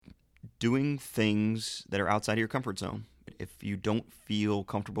doing things that are outside of your comfort zone. If you don't feel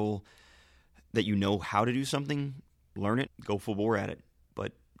comfortable that you know how to do something, learn it, go full bore at it.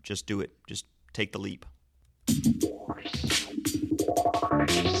 But just do it. Just take the leap.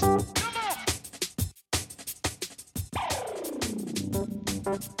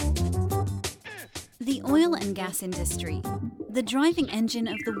 The oil and gas industry, the driving engine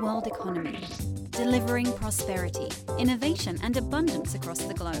of the world economy, delivering prosperity, innovation, and abundance across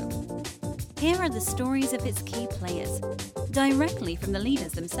the globe. Here are the stories of its key players, directly from the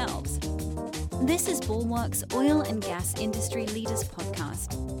leaders themselves. This is Bulwark's Oil and Gas Industry Leaders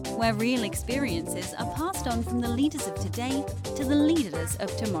Podcast, where real experiences are passed on from the leaders of today to the leaders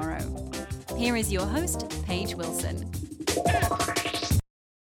of tomorrow. Here is your host, Paige Wilson.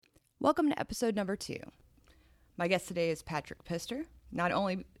 Welcome to episode number 2. My guest today is Patrick Pister. Not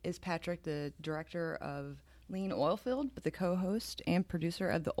only is Patrick the director of Lean Oilfield, but the co-host and producer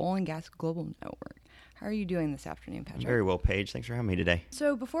of the Oil and Gas Global Network. How are you doing this afternoon, Patrick? Very well, Paige. Thanks for having me today.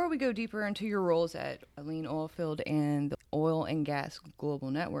 So before we go deeper into your roles at Lean Oilfield and the Oil and Gas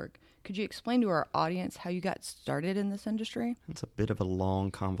Global Network, could you explain to our audience how you got started in this industry? It's a bit of a long,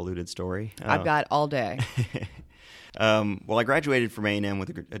 convoluted story. I've got all day. Well, I graduated from A&M with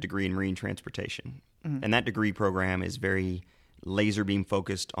a degree in marine transportation. Mm-hmm. And that degree program is very laser beam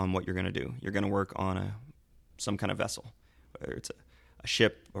focused on what you're going to do. You're going to work on some kind of vessel, whether it's a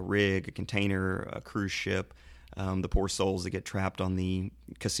ship, a rig, a container, a cruise ship, the poor souls that get trapped on the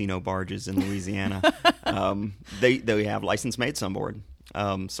casino barges in Louisiana. They have licensed mates on board.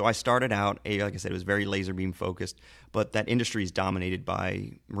 So I started out, like I said, it was very laser beam focused, but that industry is dominated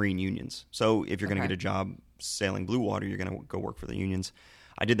by marine unions. So if you're going to get a job sailing blue water, you're going to go work for the unions.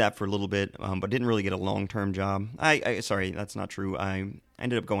 I did that for a little bit, but didn't really get a long-term job. Sorry, that's not true. I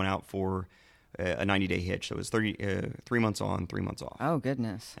ended up going out for a 90-day hitch. So it was 3 months on, 3 months off. Oh,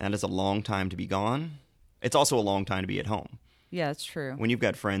 goodness. And that is a long time to be gone. It's also a long time to be at home. Yeah, that's true. When you've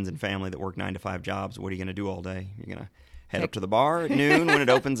got friends and family that work 9 to 5 jobs, what are you going to do all day? You're going to head up to the bar at noon when it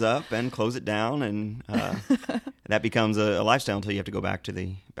opens up and close it down, and that becomes a lifestyle until you have to go back to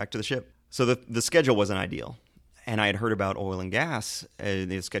the ship. So the schedule wasn't ideal. And I had heard about oil and gas.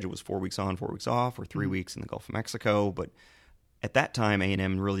 The schedule was 4 weeks on, 4 weeks off, or 3 weeks in the Gulf of Mexico. But at that time,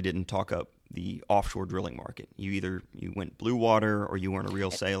 A&M really didn't talk up the offshore drilling market. You went blue water or you weren't a real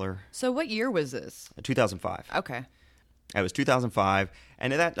sailor. So what year was this? 2005. Okay. It was 2005,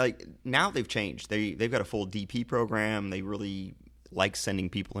 and now they've changed. They've got a full DP program. They really like sending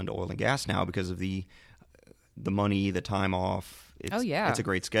people into oil and gas now because of the money, the time off. It's a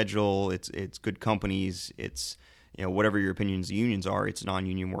great schedule. It's good companies. It's whatever your opinions of unions are. It's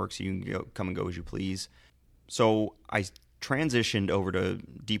non-union work, so you can come and go as you please. So I transitioned over to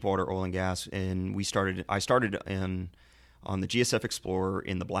deepwater oil and gas, and I started on the GSF Explorer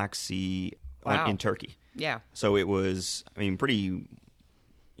in the Black Sea. Wow. In Turkey. Yeah. So it was, pretty,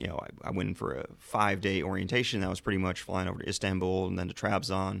 I went in for a 5-day orientation. That was pretty much flying over to Istanbul and then to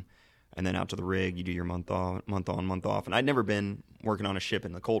Trabzon and then out to the rig. You do your month on, month off. And I'd never been working on a ship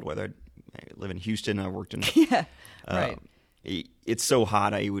in the cold weather. I live in Houston. I worked in... Yeah, right. It's so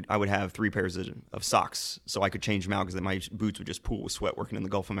hot, I would have 3 pairs of socks so I could change them out because my boots would just pool with sweat working in the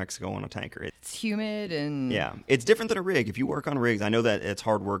Gulf of Mexico on a tanker. It's humid and... Yeah. It's different than a rig. If you work on rigs, I know that it's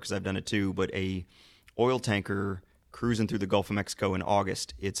hard work because I've done it too, but a oil tanker cruising through the Gulf of Mexico in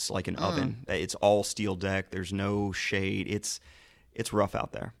August, it's like an oven. It's all steel deck. There's no shade. It's rough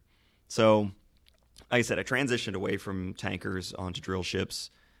out there. So, like I said, I transitioned away from tankers onto drill ships.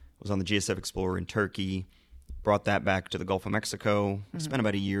 I was on the GSF Explorer in Turkey. Brought that back to the Gulf of Mexico. Mm-hmm. Spent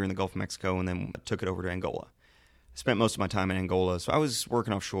about a year in the Gulf of Mexico and then took it over to Angola. Spent most of my time in Angola. So I was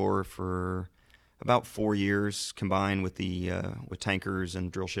working offshore for about 4 years combined with with tankers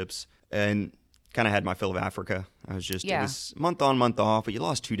and drill ships, and kind of had my fill of Africa. I was just, It was month on, month off, but you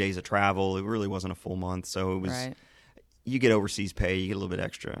lost 2 days of travel. It really wasn't a full month. So it was, You get overseas pay, you get a little bit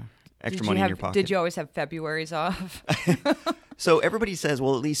extra money in your pocket. Did you always have Februaries off? So everybody says,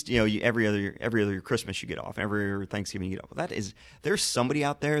 well, at least every other Christmas you get off, every other Thanksgiving you get off. Well, there's somebody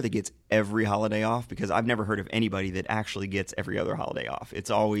out there that gets every holiday off, because I've never heard of anybody that actually gets every other holiday off.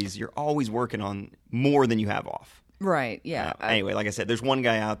 You're always working on more than you have off. Right. Yeah. Anyway, like I said, there's one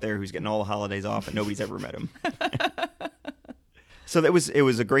guy out there who's getting all the holidays off, and nobody's ever met him. So it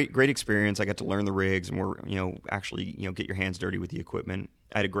was a great experience. I got to learn the rigs and actually get your hands dirty with the equipment.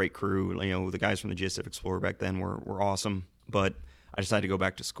 I had a great crew. The guys from the GSF Explorer back then were awesome. But I decided to go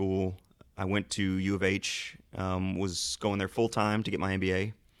back to school. I went to U of H, was going there full time to get my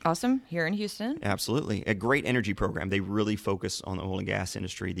MBA. Awesome. Here in Houston? Absolutely. A great energy program. They really focus on the oil and gas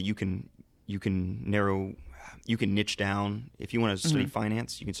industry, that you can narrow you can niche down. If you want to study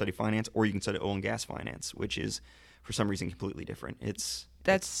finance, you can study finance, or you can study oil and gas finance, which is for some reason completely different.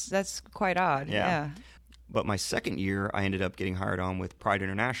 That's quite odd. Yeah. But my second year, I ended up getting hired on with Pride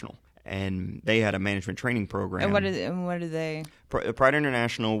International, and they had a management training program. And what did they? Pride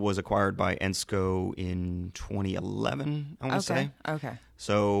International was acquired by ENSCO in 2011, I want to say. Okay.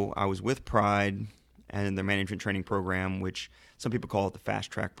 So I was with Pride and their management training program, which some people call it the fast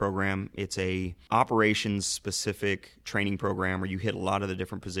track program. It's a operations specific training program where you hit a lot of the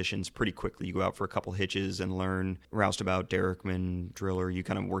different positions pretty quickly. You go out for a couple hitches and learn roustabout, derrickman, driller. You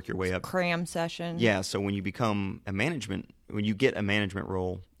kind of work your way up. Cram session. Yeah. So when you become when you get a management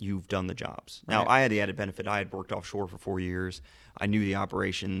role, you've done the jobs. Now, Right. I had the added benefit. I had worked offshore for 4 years. I knew the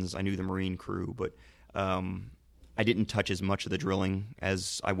operations. I knew the marine crew, but I didn't touch as much of the drilling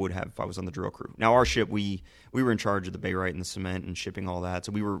as I would have if I was on the drill crew. Now, our ship, we were in charge of the barite and the cement and shipping all that,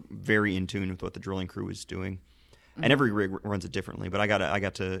 so we were very in tune with what the drilling crew was doing. And every rig runs it differently, but I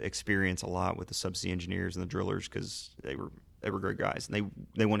got to experience a lot with the subsea engineers and the drillers because they were great guys, and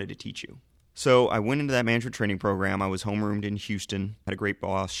they wanted to teach you. So I went into that management training program. I was homeroomed in Houston. Had a great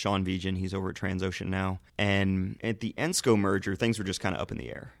boss, Sean Vegan. He's over at Transocean now. And at the ENSCO merger, things were just kind of up in the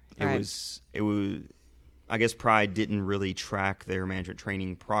air. It was. I guess Pride didn't really track their management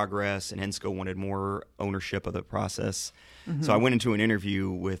training progress, and ENSCO wanted more ownership of the process. Mm-hmm. So I went into an interview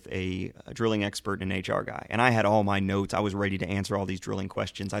with a drilling expert and an HR guy, and I had all my notes. I was ready to answer all these drilling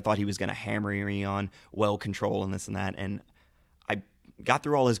questions. I thought he was going to hammer me on well control and this and that, and I got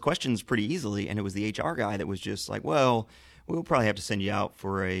through all his questions pretty easily, and it was the HR guy that was just like, well, we'll probably have to send you out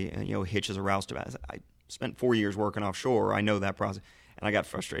for a hitch as a roustabout. I spent 4 years working offshore. I know that process. And I got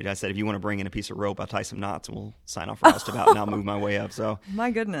frustrated. I said, if you want to bring in a piece of rope, I'll tie some knots and we'll sign off roustabout and I'll move my way up. So my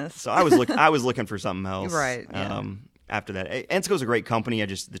goodness. So I was looking for something else. Right. Yeah. After that, ENSCO's a great company.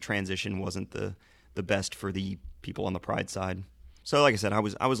 The transition wasn't the best for the people on the Pride side. So like I said, I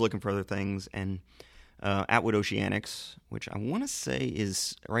was looking for other things, and Atwood Oceanics, which I want to say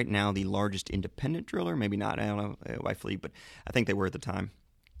is right now the largest independent driller. Maybe not. I don't know by fleet, but I think they were at the time.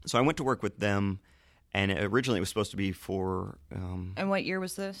 So I went to work with them. And originally it was supposed to be for... and what year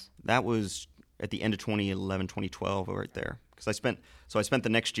was this? That was at the end of 2011, 2012, right there. Because I spent the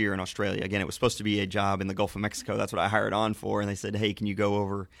next year in Australia. Again, it was supposed to be a job in the Gulf of Mexico. That's what I hired on for. And they said, hey, can you go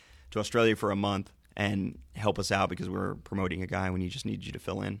over to Australia for a month and help us out because we're promoting a guy and we just need you to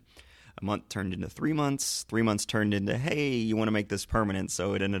fill in. A month turned into 3 months. 3 months turned into, hey, you want to make this permanent.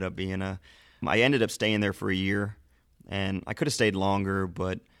 So it ended up being I ended up staying there for a year. And I could have stayed longer,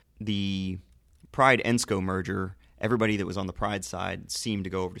 but the Pride ENSCO merger, everybody that was on the Pride side seemed to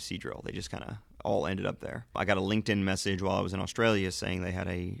go over to Seadrill. They just kind of all ended up there. I got a LinkedIn message while I was in Australia saying they had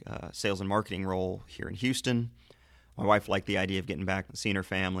a sales and marketing role here in Houston. My wife liked the idea of getting back and seeing her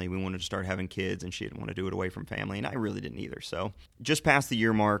family. We wanted to start having kids, and she didn't want to do it away from family, and I really didn't either. So just past the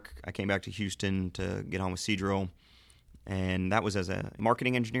year mark, I came back to Houston to get on with Seadrill, and that was as a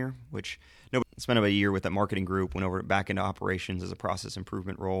marketing engineer, which spent about a year with that marketing group, went over back into operations as a process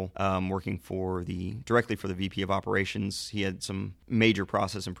improvement role, working directly for the VP of operations. He had some major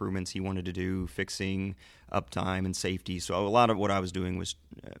process improvements he wanted to do, fixing uptime and safety. So a lot of what I was doing was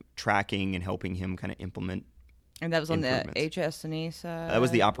tracking and helping him kind of implement. And that was on the HS&E side? That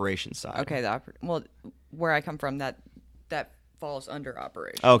was the operations side. Okay, where I come from, that falls under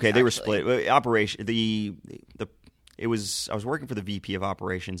operations. Okay, they were split. Operation I was working for the VP of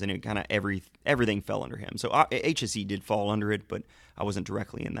operations, and it kind of everything fell under him. So HSE did fall under it, but I wasn't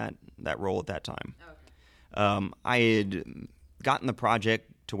directly in that role at that time. Okay. I had gotten the project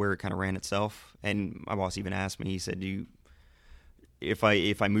to where it kind of ran itself, and my boss even asked me. He said, if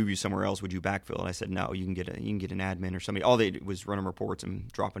I move you somewhere else, would you backfill? And I said, no. You can get an admin or somebody. All they did was running reports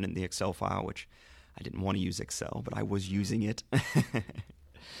and dropping it in the Excel file, which I didn't want to use Excel, but I was using it.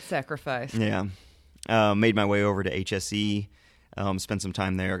 Sacrifice. Yeah. Made my way over to HSE, spent some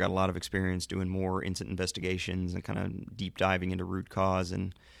time there, got a lot of experience doing more incident investigations and kind of deep diving into root cause.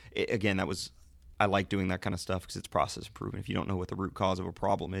 And I like doing that kind of stuff because it's process improvement. If you don't know what the root cause of a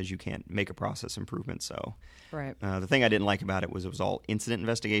problem is, you can't make a process improvement. So right. The thing I didn't like about it was all incident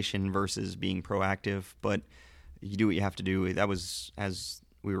investigation versus being proactive. But you do what you have to do. That was as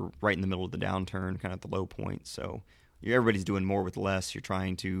we were right in the middle of the downturn, kind of at the low point. So everybody's doing more with less. You're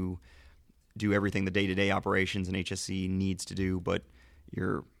trying to do everything the day-to-day operations and HSE needs to do, but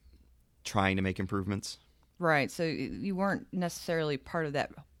you're trying to make improvements. Right. So you weren't necessarily part of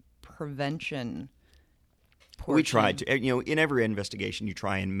that prevention portion. We tried to. In every investigation, you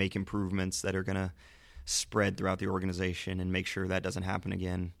try and make improvements that are going to spread throughout the organization and make sure that doesn't happen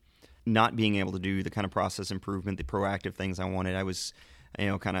again. Not being able to do the kind of process improvement, the proactive things I wanted, I was,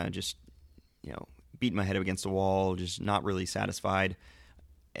 kind of just, beating my head up against the wall, just not really satisfied.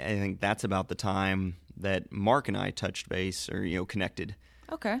 I think that's about the time that Mark and I touched base or, connected.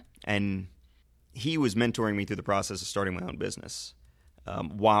 Okay. And he was mentoring me through the process of starting my own business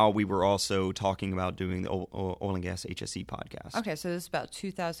while we were also talking about doing the Oil and Gas HSE podcast. Okay, so this is about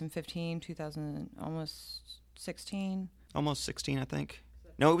 2015, almost 16? Almost 16, I think.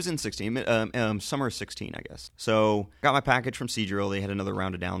 No, it was in 16, summer of 16, I guess. So got my package from Seadrill. They had another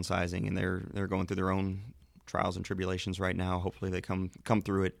round of downsizing, and they're going through their own trials and tribulations right now. Hopefully they come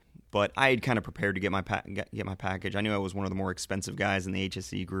through it. But I had kind of prepared to get my package. I knew I was one of the more expensive guys in the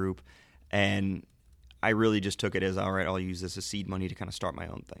HSE group, and I really just took it as, all right, I'll use this as seed money to kind of start my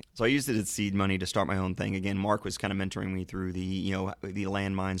own thing. So I used it as seed money to start my own thing. Again, Mark was kind of mentoring me through the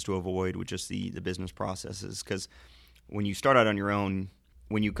landmines to avoid with just the business processes. Because when you start out on your own,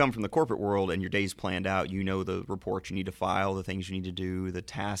 when you come from the corporate world and your day's planned out, you know the reports you need to file, the things you need to do, the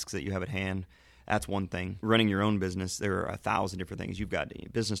tasks that you have at hand. That's one thing. Running your own business, there are 1,000 different things. You've got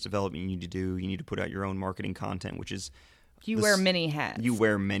business development you need to do. You need to put out your own marketing content, which is... You wear many hats. You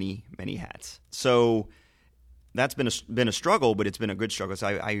wear many, many hats. So that's been a struggle, but it's been a good struggle. So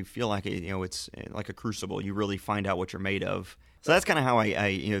I feel like it's like a crucible. You really find out what you're made of. So that's kind of how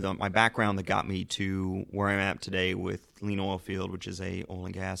my background that got me to where I'm at today with Lean Oilfield, which is a oil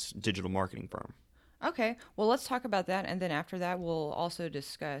and gas digital marketing firm. Okay, well, let's talk about that, and then after that, we'll also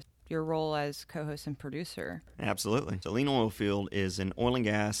discuss your role as co-host and producer. Absolutely. So Lean Oilfield is an oil and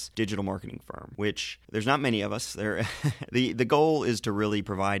gas digital marketing firm, which there's not many of us. The goal is to really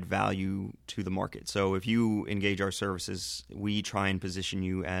provide value to the market. So if you engage our services, we try and position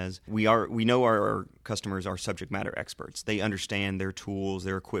you as we know our customers are subject matter experts. They understand their tools,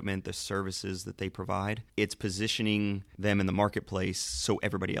 their equipment, the services that they provide. It's positioning them in the marketplace so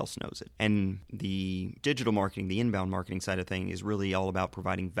everybody else knows it. And the digital marketing, the inbound marketing side of things is really all about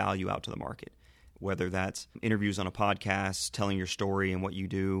providing value out to the market, whether that's interviews on a podcast, telling your story and what you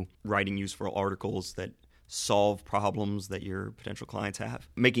do, writing useful articles that solve problems that your potential clients have,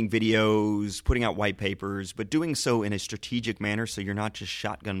 making videos, putting out white papers, but doing so in a strategic manner so you're not just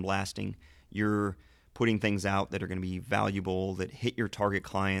shotgun blasting. You're putting things out that are going to be valuable, that hit your target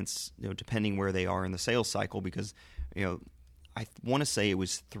clients, depending where they are in the sales cycle, because I want to say it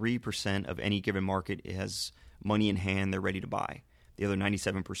was 3% of any given market has money in hand they're ready to buy. The other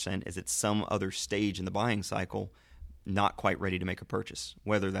 97% is at some other stage in the buying cycle, not quite ready to make a purchase,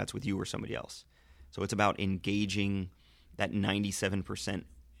 whether that's with you or somebody else. So it's about engaging that 97%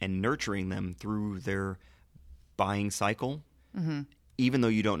 and nurturing them through their buying cycle, even though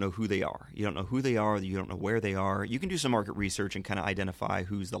you don't know who they are. You don't know who they are. You don't know where they are. You can do some market research and kind of identify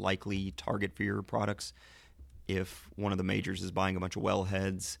who's the likely target for your products. If one of the majors is buying a bunch of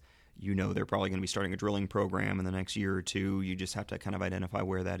wellheads, they're probably going to be starting a drilling program in the next year or two. You just have to kind of identify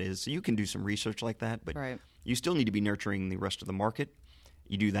where that is. So you can do some research like that, but You still need to be nurturing the rest of the market.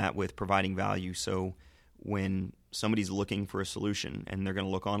 You do that with providing value. So when somebody's looking for a solution and they're going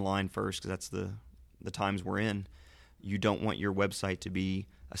to look online first, because that's the times we're in, you don't want your website to be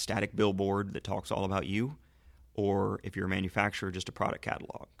a static billboard that talks all about you, or if you're a manufacturer, just a product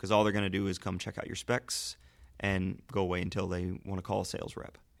catalog, because all they're going to do is come check out your specs and go away until they want to call a sales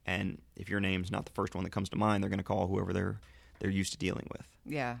rep. And if your name's not the first one that comes to mind, they're going to call whoever they're used to dealing with.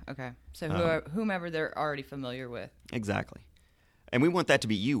 Yeah, okay. So whomever they're already familiar with. Exactly. And we want that to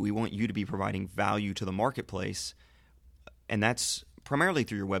be you. We want you to be providing value to the marketplace, and that's primarily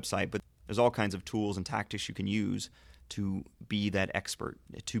through your website, but there's all kinds of tools and tactics you can use to be that expert,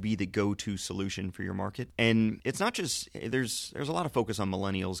 to be the go-to solution for your market. And it's not just, there's a lot of focus on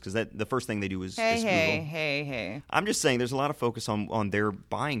millennials, because the first thing they do is Google. Hey. I'm just saying there's a lot of focus on their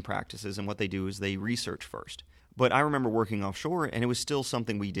buying practices, and what they do is they research first. But I remember working offshore, and it was still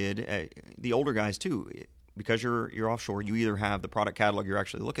something we did. The older guys too, because you're offshore, you either have the product catalog you're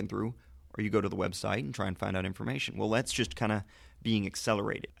actually looking through, or you go to the website and try and find out information. Well, that's just kind of being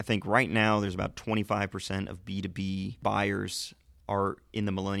accelerated. I think right now there's about 25% of B2B buyers are in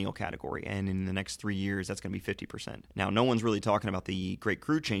the millennial category, and in the next 3 years, that's going to be 50%. Now, no one's really talking about the great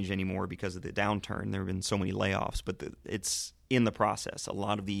crew change anymore because of the downturn. There have been so many layoffs, but it's in the process. A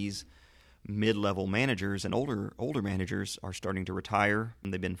lot of these mid-level managers and older managers are starting to retire,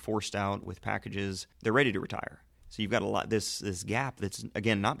 and they've been forced out with packages. They're ready to retire. So you've got a lot this gap that's,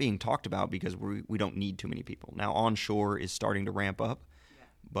 again, not being talked about because we don't need too many people. Now, onshore is starting to ramp up,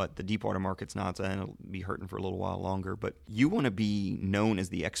 but the deepwater market's not, and it'll be hurting for a little while longer. But you want to be known as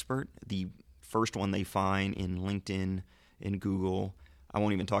the expert, the first one they find in LinkedIn, in Google. I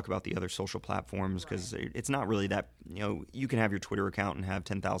won't even talk about the other social platforms, because it's not really that, you can have your Twitter account and have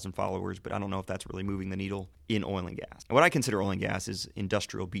 10,000 followers, but I don't know if that's really moving the needle in oil and gas. What I consider oil and gas is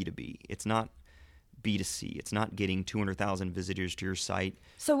industrial B2B. It's not B2C. It's not getting 200,000 visitors to your site.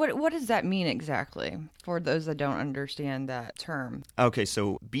 So what does that mean exactly for those that don't understand that term? Okay,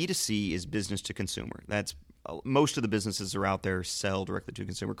 so B2C is business to consumer. That's most of the businesses are out there sell directly to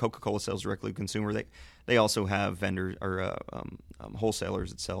consumer. Coca-Cola sells directly to consumer. They also have vendors or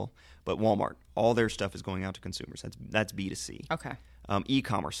wholesalers that sell. But Walmart, all their stuff is going out to consumers. That's B2C. Okay.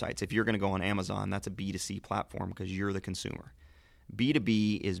 E-commerce sites, if you're going to go on Amazon, that's a B2C platform because you're the consumer.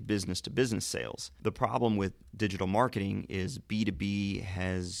 B2B is business-to-business sales. The problem with digital marketing is B2B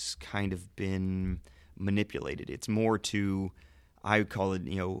has kind of been manipulated. It's more to, I would call it,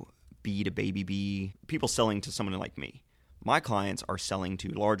 B to baby B, people selling to someone like me. My clients are selling to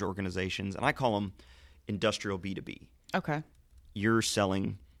large organizations, and I call them industrial B2B. Okay. You're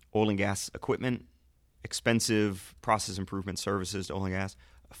selling oil and gas equipment, expensive process improvement services to oil and gas,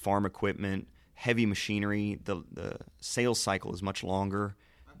 farm equipment, heavy machinery. The sales cycle is much longer.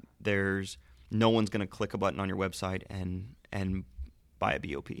 There's no one's going to click a button on your website and buy a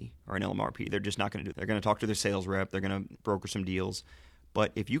BOP or an LMRP. They're just not going to do it. They're going to talk to their sales rep. They're going to broker some deals.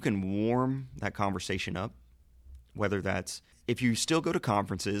 But if you can warm that conversation up, whether that's if you still go to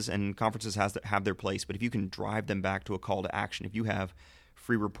conferences, and conferences have their place, but if you can drive them back to a call to action, if you have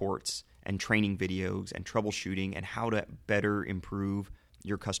free reports and training videos and troubleshooting and how to better improve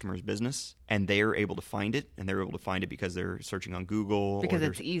your customer's business, and they're able to find it, and they're able to find it because they're searching on Google. Because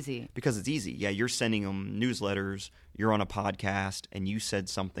it's easy. Because it's easy. Yeah, you're sending them newsletters, you're on a podcast, and you said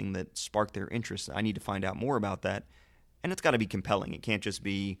something that sparked their interest. I need to find out more about that. And it's got to be compelling. It can't just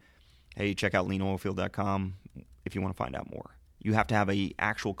be, hey, check out leanoilfield.com if you want to find out more. You have to have an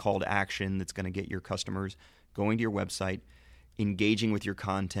actual call to action that's going to get your customers going to your website, engaging with your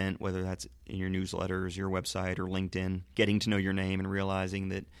content, whether that's in your newsletters, your website, or LinkedIn, getting to know your name and realizing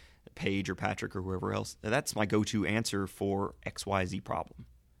that Paige or Patrick or whoever else, that's my go-to answer for XYZ problem.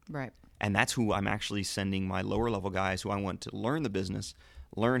 Right. And that's who I'm actually sending my lower-level guys who I want to learn the business,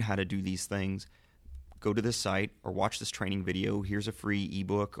 learn how to do these things, go to this site or watch this training video. Here's a free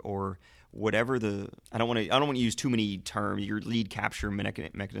ebook or whatever I don't want to use too many terms, your lead capture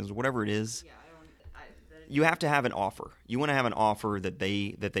mechanism, whatever it is. Yeah, you have to have an offer. You want to have an offer that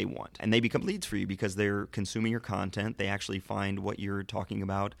they want, and they become leads for you because they're consuming your content. They actually find what you're talking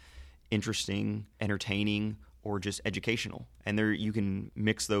about interesting, entertaining, or just educational. And you can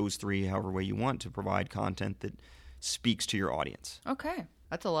mix those three however way you want to provide content that speaks to your audience. Okay.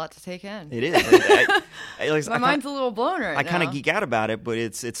 That's a lot to take in. It is. My mind's a little blown right now. I kind of geek out about it, but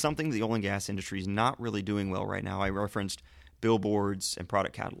it's something the oil and gas industry is not really doing well right now. I referenced billboards and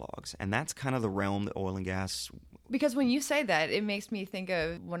product catalogs, and that's kind of the realm that oil and gas. Because when you say that, it makes me think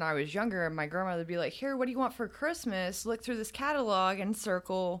of when I was younger, my grandmother would be like, "Here, what do you want for Christmas? Look through this catalog and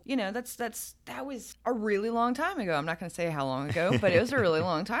circle." That was a really long time ago. I'm not going to say how long ago, but it was a really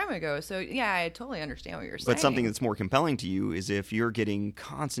long time ago. So yeah, I totally understand what you're saying. But something that's more compelling to you is if you're getting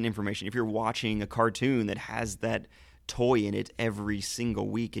constant information, if you're watching a cartoon that has that toy in it every single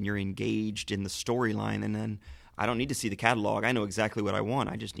week, and you're engaged in the storyline, and then I don't need to see the catalog. I know exactly what I want.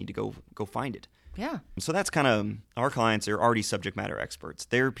 I just need to go find it. Yeah. So that's kind of our clients are already subject matter experts.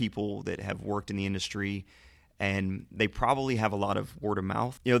 They're people that have worked in the industry, and they probably have a lot of word of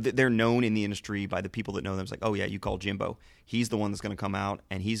mouth. They're known in the industry by the people that know them. It's like, oh yeah, you call Jimbo. He's the one that's going to come out,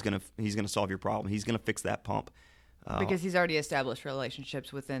 and he's going to solve your problem. He's going to fix that pump. Because he's already established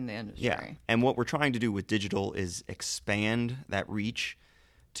relationships within the industry. Yeah. And what we're trying to do with digital is expand that reach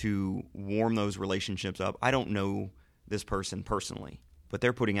to warm those relationships up. I don't know this person personally, but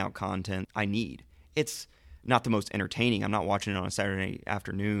they're putting out content I need. It's not the most entertaining. I'm not watching it on a Saturday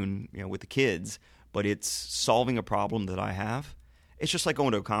afternoon, with the kids, but it's solving a problem that I have. It's just like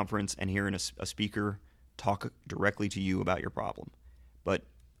going to a conference and hearing a speaker talk directly to you about your problem. But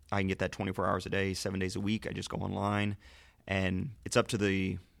I can get that 24 hours a day, 7 days a week. I just go online, and it's up to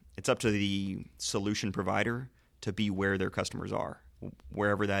the solution provider to be where their customers are,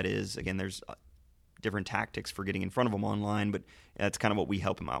 wherever that is. Again, there's different tactics for getting in front of them online, but that's kind of what we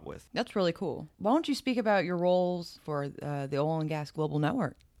help them out with. That's really cool. Why don't you speak about your roles for the Oil and Gas Global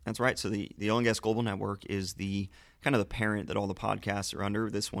Network? That's right. So the Oil and Gas Global Network is the kind of the parent that all the podcasts are under,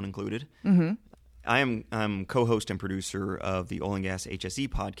 this one included. Mm-hmm. I'm co-host and producer of the Oil and Gas HSE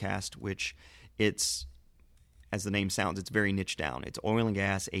podcast, which it's, as the name sounds, it's very niche down. It's Oil and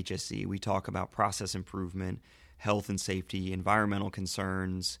Gas HSE. We talk about process improvement, health and safety, environmental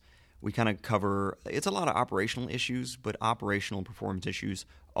concerns. We kind of cover, it's a lot of operational issues, but operational performance issues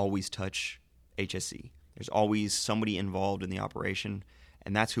always touch HSE. There's always somebody involved in the operation,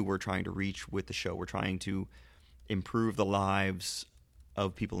 and that's who we're trying to reach with the show. We're trying to improve the lives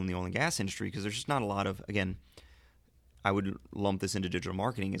of people in the oil and gas industry because there's just not a lot of, again, I would lump this into digital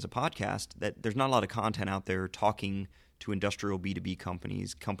marketing as a podcast, that there's not a lot of content out there talking to industrial B2B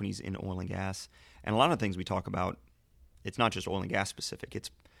companies, companies in oil and gas. And a lot of things we talk about, it's not just oil and gas specific. It's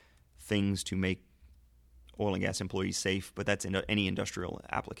things to make oil and gas employees safe, but that's in any industrial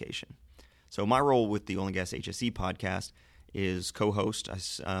application. So my role with the Oil and Gas HSE podcast is co-host. I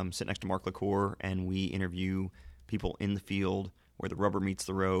sit next to Mark LaCour, and we interview people in the field where the rubber meets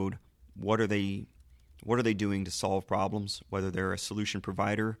the road. What are they doing to solve problems, whether they're a solution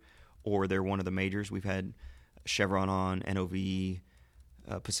provider or they're one of the majors? We've had Chevron on, NOV,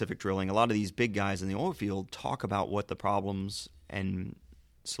 Pacific Drilling. A lot of these big guys in the oil field talk about what the problems and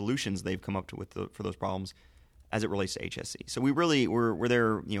solutions they've come up to with for those problems as it relates to HSE. So we're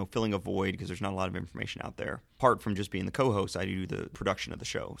there, filling a void because there's not a lot of information out there. Apart from just being the co-host, I do the production of the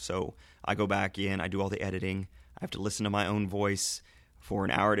show. So I go back in, I do all the editing. I have to listen to my own voice for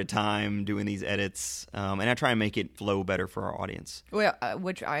an hour at a time doing these edits, and I try and make it flow better for our audience. Well,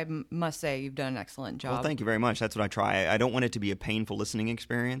 which I must say you've done an excellent job. Well, thank you very much. That's what I try. I don't want it to be a painful listening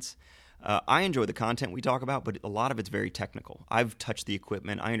experience. I enjoy the content we talk about, but a lot of it's very technical. I've touched the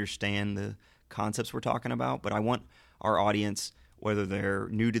equipment. I understand the concepts we're talking about, but I want our audience, whether they're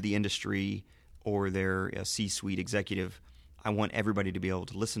new to the industry or they're a C-suite executive, I want everybody to be able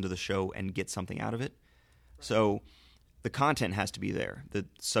to listen to the show and get something out of it. So the content has to be there. The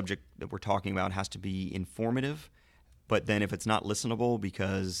subject that we're talking about has to be informative, but then if it's not listenable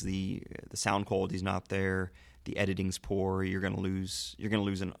because the sound quality is not there, the editing's poor, you're going to lose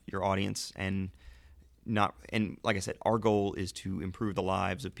your audience. And like I said, our goal is to improve the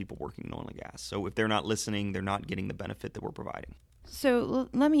lives of people working in oil and gas. So if they're not listening, they're not getting the benefit that we're providing. So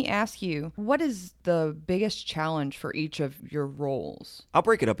let me ask you, what is the biggest challenge for each of your roles? I'll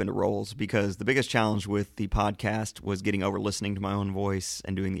break it up into roles because the biggest challenge with the podcast was getting over listening to my own voice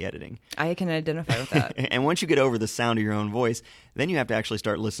and doing the editing. I can identify with that. And once you get over the sound of your own voice, then you have to actually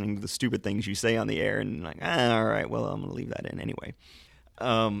start listening to the stupid things you say on the air and all right, well, I'm going to leave that in anyway.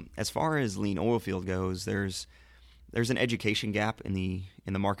 As far as lean oil field goes, there's an education gap in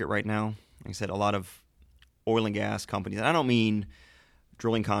the market right now. Like I said, a lot of oil and gas companies, and I don't mean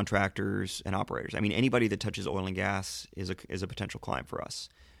drilling contractors and operators. I mean anybody that touches oil and gas is a potential client for us.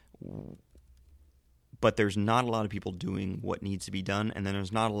 But there's not a lot of people doing what needs to be done, and then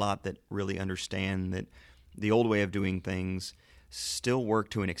there's not a lot that really understand that the old way of doing things still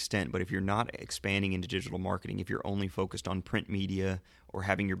work to an extent, but if you're not expanding into digital marketing, if you're only focused on print media or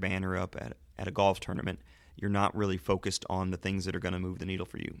having your banner up at a golf tournament, you're not really focused on the things that are going to move the needle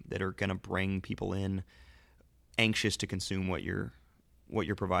for you, that are going to bring people in anxious to consume what you're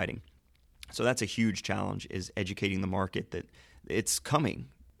providing. So that's a huge challenge, is educating the market that it's coming.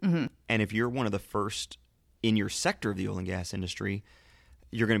 Mm-hmm. And if you're one of the first in your sector of the oil and gas industry,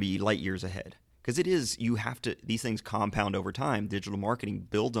 you're going to be light years ahead. Because these things compound over time. Digital marketing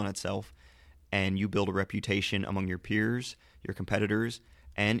builds on itself, and you build a reputation among your peers, your competitors,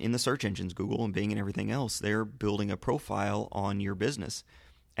 and in the search engines, Google and Bing and everything else, they're building a profile on your business.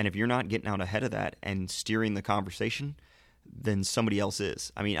 And if you're not getting out ahead of that and steering the conversation, then somebody else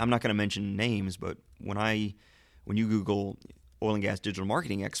is. I mean, I'm not going to mention names, but when you Google oil and gas digital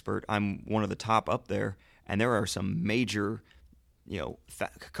marketing expert, I'm one of the top up there, and there are some major, a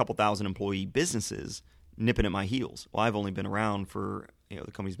couple thousand employee businesses nipping at my heels. Well, I've only been around for,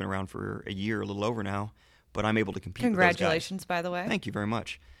 the company's been around for a year, a little over now, but I'm able to compete with those guys. Congratulations, by the way. Thank you very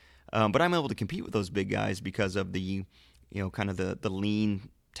much. But I'm able to compete with those big guys because of the, kind of the lean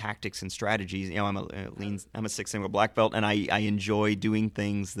tactics and strategies. I'm a Six Sigma black belt, and I enjoy doing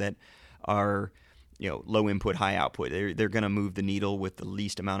things that are, low input, high output. They're going to move the needle with the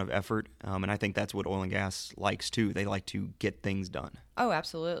least amount of effort, and I think that's what oil and gas likes too. They like to get things done. Oh,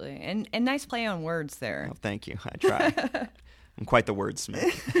 absolutely, and nice play on words there. Oh, thank you. I try. I'm quite the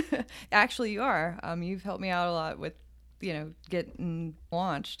wordsmith. Actually, you are. You've helped me out a lot with, getting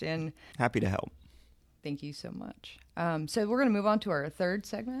launched, and happy to help. Thank you so much. So we're going to move on to our third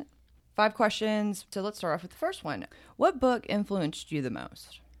segment. 5 questions. So let's start off with the first one. What book influenced you the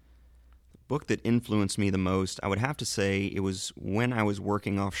most? The book that influenced me the most, I would have to say it was when I was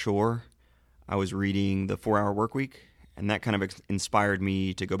working offshore. I was reading The 4-Hour Workweek, and that kind of inspired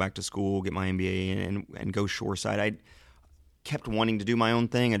me to go back to school, get my MBA, and go shoreside. I kept wanting to do my own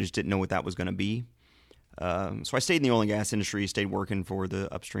thing. I just didn't know what that was going to be. So I stayed in the oil and gas industry, stayed working for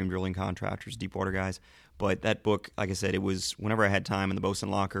the upstream drilling contractors, deep water guys. But that book, like I said, it was whenever I had time in the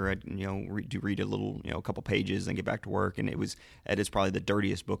bosun locker, I'd read a little, a couple pages and get back to work. And it is probably the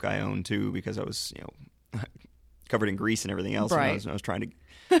dirtiest book I own too, because I was covered in grease and everything else. Right. And I was trying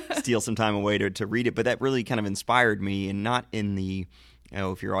to steal some time away to read it. But that really kind of inspired me, and not in the,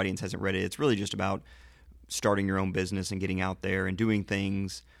 if your audience hasn't read it, it's really just about starting your own business and getting out there and doing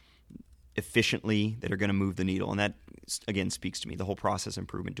things efficiently that are going to move the needle. And that, again, speaks to me, the whole process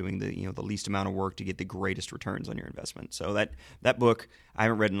improvement, doing the least amount of work to get the greatest returns on your investment. So that book, I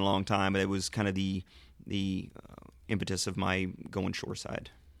haven't read in a long time, but it was kind of the impetus of my going shoreside.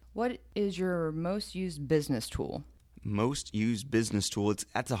 What is your most used business tool? Most used business tool,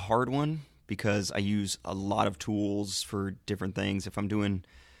 that's a hard one because I use a lot of tools for different things. If I'm doing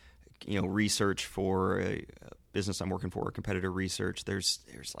research for a business I'm working for, or competitor research, there's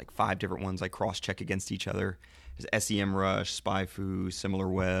like 5 different ones I cross-check against each other. There's SEMrush, SpyFu,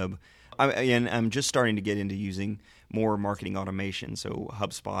 SimilarWeb. I'm just starting to get into using more marketing automation, so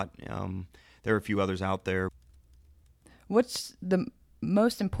HubSpot. There are a few others out there. What's the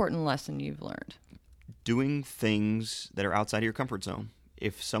most important lesson you've learned? Doing things that are outside of your comfort zone.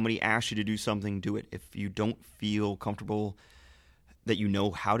 If somebody asks you to do something, do it. If you don't feel comfortable that you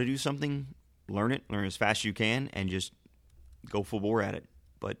know how to do something, learn as fast as you can, and just go full bore at it.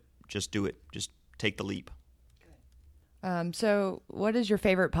 But just do it. Just take the leap. So what is your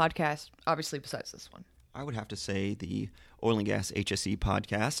favorite podcast, obviously, besides this one? I would have to say the Oil and Gas HSE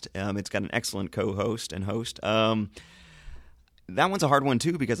podcast. It's got an excellent co-host and host. That one's a hard one,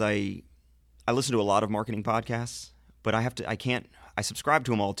 too, because I listen to a lot of marketing podcasts, but I subscribe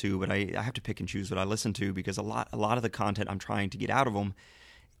to them all, too, but I have to pick and choose what I listen to because a lot of the content I'm trying to get out of them,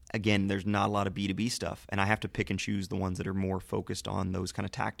 again, there's not a lot of B2B stuff, and I have to pick and choose the ones that are more focused on those kind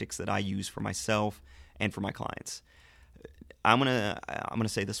of tactics that I use for myself and for my clients. I'm gonna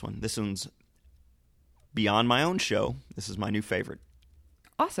say this one. This one's beyond my own show. This is my new favorite.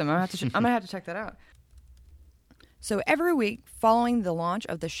 Awesome. I'm gonna have to check that out. So every week following the launch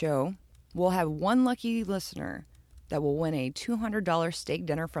of the show, we'll have one lucky listener that will win a $200 steak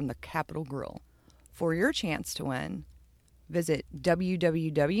dinner from the Capitol Grill. For your chance to win, visit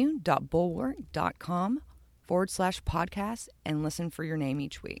www.bulwark.com/podcast and listen for your name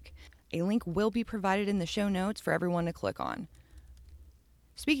each week. A link will be provided in the show notes for everyone to click on.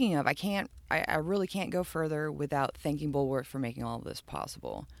 Speaking of, I really can't go further without thanking Bulwark for making all of this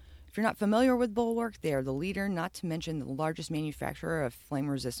possible. If you're not familiar with Bulwark, they are the leader, not to mention the largest manufacturer of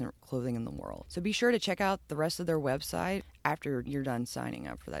flame-resistant clothing in the world. So be sure to check out the rest of their website after you're done signing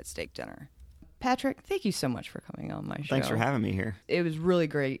up for that steak dinner. Patrick, thank you so much for coming on my show. Thanks for having me here. It was really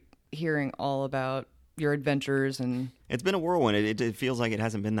great hearing all about your adventures, and it's been a whirlwind. It feels like it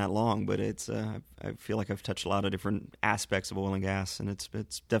hasn't been that long, but it's I feel like I've touched a lot of different aspects of oil and gas, and it's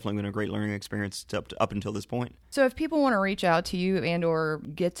definitely been a great learning experience up until this point. So if people want to reach out to you and or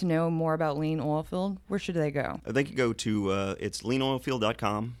get to know more about Lean Oilfield, where should they go? They could go to it's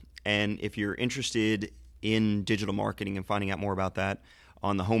leanoilfield.com, and if you're interested in digital marketing and finding out more about that,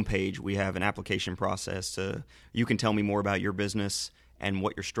 on the homepage we have an application process. You can tell me more about your business and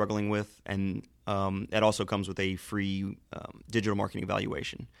what you're struggling with, and that also comes with a free digital marketing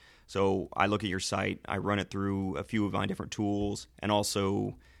evaluation. So I look at your site, I run it through a few of my different tools, and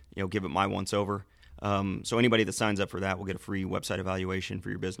also give it my once over. So anybody that signs up for that will get a free website evaluation for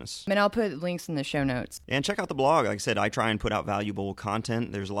your business. And I'll put links in the show notes. And check out the blog. Like I said, I try and put out valuable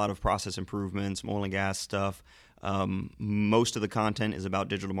content. There's a lot of process improvements, oil and gas stuff. Most of the content is about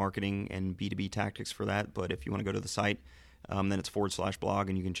digital marketing and B2B tactics for that. But if you want to go to the site, then it's /blog,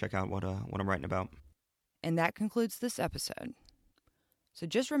 and you can check out what I'm writing about. And that concludes this episode. So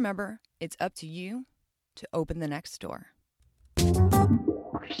just remember, it's up to you to open the next door.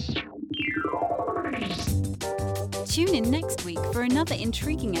 Tune in next week for another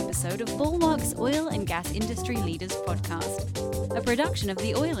intriguing episode of Bulwark's Oil and Gas Industry Leaders Podcast, a production of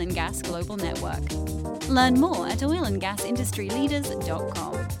the Oil and Gas Global Network. Learn more at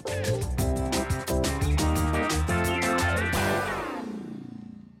oilandgasindustryleaders.com.